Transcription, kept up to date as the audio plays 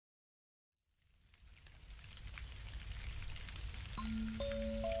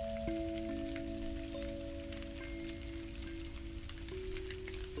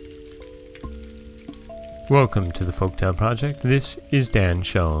Welcome to the Folktale Project. This is Dan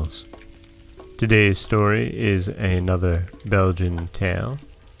Scholes. Today's story is another Belgian tale,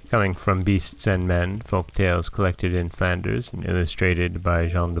 coming from Beasts and Men, folktales collected in Flanders and illustrated by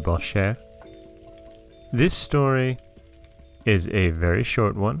Jean de Beaucher. This story is a very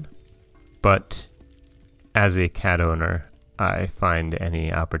short one, but as a cat owner, I find any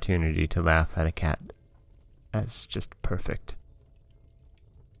opportunity to laugh at a cat as just perfect.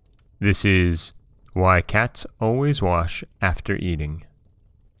 This is Why Cats Always Wash After Eating.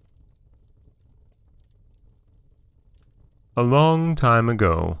 A long time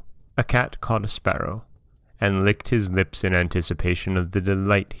ago, a cat caught a sparrow, and licked his lips in anticipation of the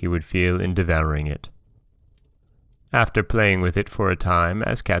delight he would feel in devouring it. After playing with it for a time,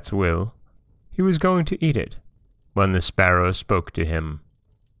 as cats will, he was going to eat it, when the sparrow spoke to him.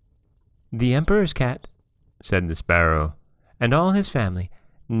 "The Emperor's cat," said the sparrow, "and all his family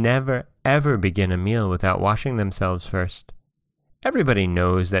never ever begin a meal without washing themselves first. Everybody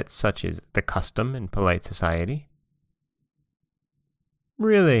knows that such is the custom in polite society."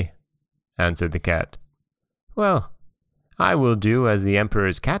 "Really?" answered the cat. "Well, I will do as the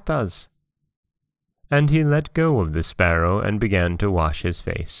Emperor's cat does." And he let go of the sparrow and began to wash his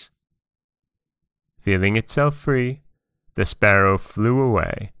face. Feeling itself free, the sparrow flew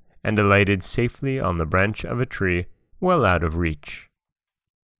away and alighted safely on the branch of a tree well out of reach.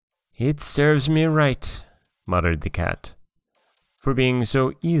 "It serves me right," muttered the cat, "for being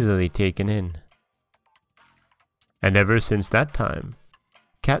so easily taken in." And ever since that time,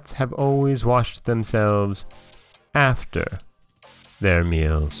 cats have always washed themselves after their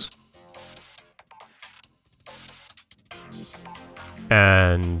meals.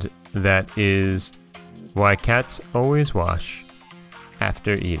 And that is Why Cats Always Wash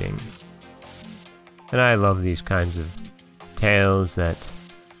After Eating. And I love these kinds of tales that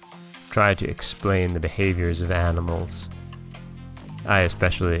try to explain the behaviors of animals. I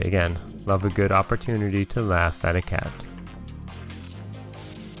especially, again, love a good opportunity to laugh at a cat.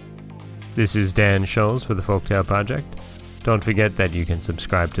 This is Dan Scholes for the Folktale Project. Don't forget that you can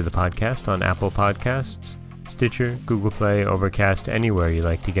subscribe to the podcast on Apple Podcasts, Stitcher, Google Play, Overcast, anywhere you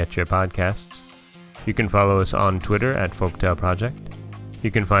like to get your podcasts. You can follow us on Twitter at Folktale Project. You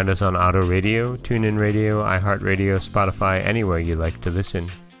can find us on Auto Radio, TuneIn Radio, iHeartRadio, Spotify, anywhere you like to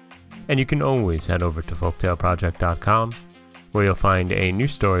listen. And you can always head over to folktaleproject.com, where you'll find a new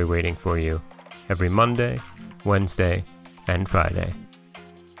story waiting for you every Monday, Wednesday, and Friday.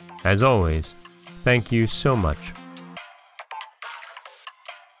 As always, thank you so much